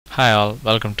Hi all,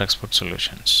 welcome to Expert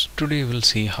Solutions. Today we'll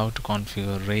see how to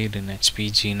configure RAID in HP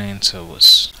G9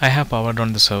 servers. I have powered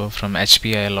on the server from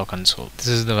HP ILO console. This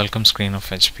is the welcome screen of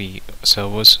HP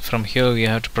servers. From here we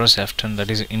have to press F10, that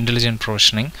is intelligent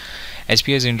provisioning.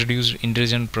 HP has introduced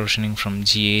intelligent provisioning from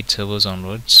G8 servers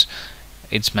onwards.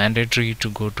 It's mandatory to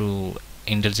go to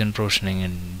intelligent provisioning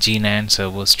in G9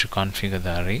 servers to configure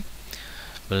the array.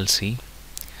 We'll see.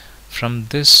 From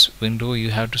this window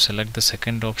you have to select the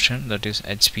second option, that is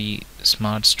HP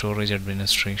Smart Storage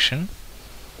Administration.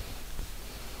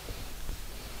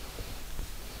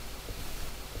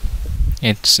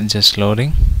 It's just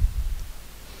loading.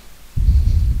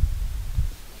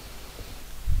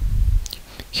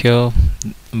 Here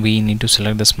we need to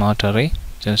select the smart array.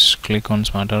 Just click on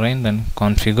smart array and then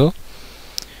configure.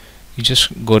 You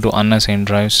just go to unassigned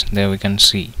drives. There we can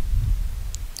see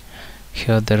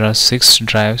here there are 6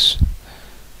 drives,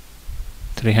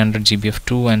 300 GB of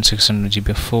 2 and 600 GB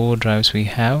of 4 drives we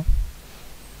have.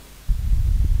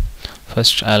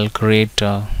 First I'll create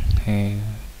a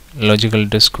logical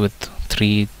disk with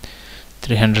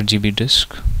 300 GB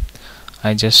disk.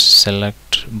 I just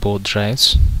select both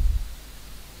drives.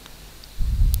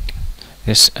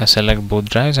 Just select both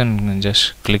drives and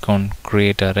just click on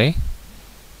create array.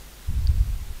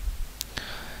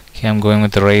 Here I'm going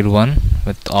with the RAID 1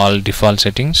 with all default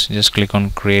settings. Just click on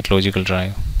create logical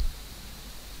drive.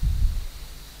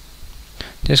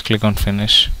 Just click on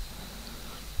finish.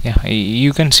 Yeah,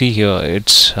 you can see here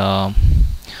it's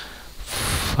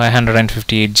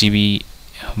 558 GB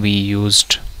we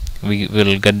used. We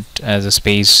will get as a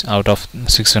space out of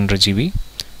 600 GB.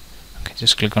 Okay,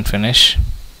 just click on finish.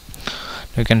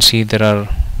 You can see there are,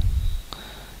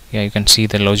 you can see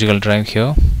the logical drive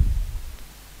here.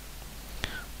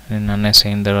 In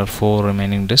unassigned there are 4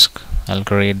 remaining disks. I'll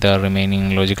create the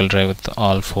remaining logical drive with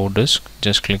all 4 disks.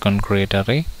 Just click on create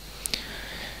array.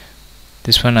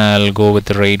 This one I'll go with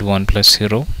the RAID 1 plus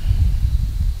 0.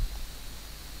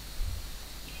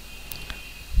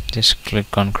 Just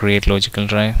click on create logical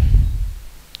drive.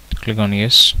 Click on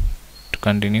yes to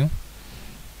continue.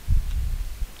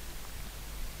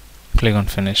 Click on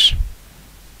finish.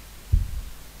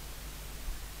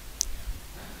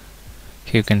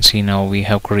 You can see now we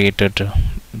have created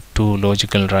 2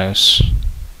 logical drives.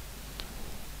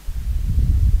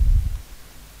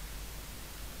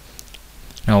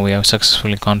 Now we have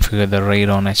successfully configured the RAID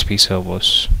on HP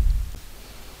servers.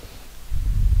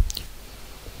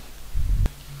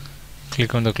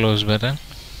 Click on the close button.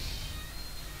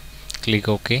 Click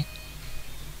OK.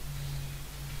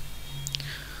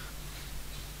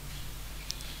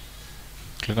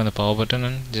 Click on the power button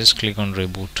and just click on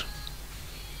reboot.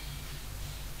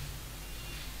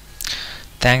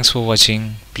 Thanks for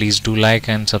watching. Please do like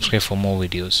and subscribe for more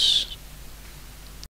videos.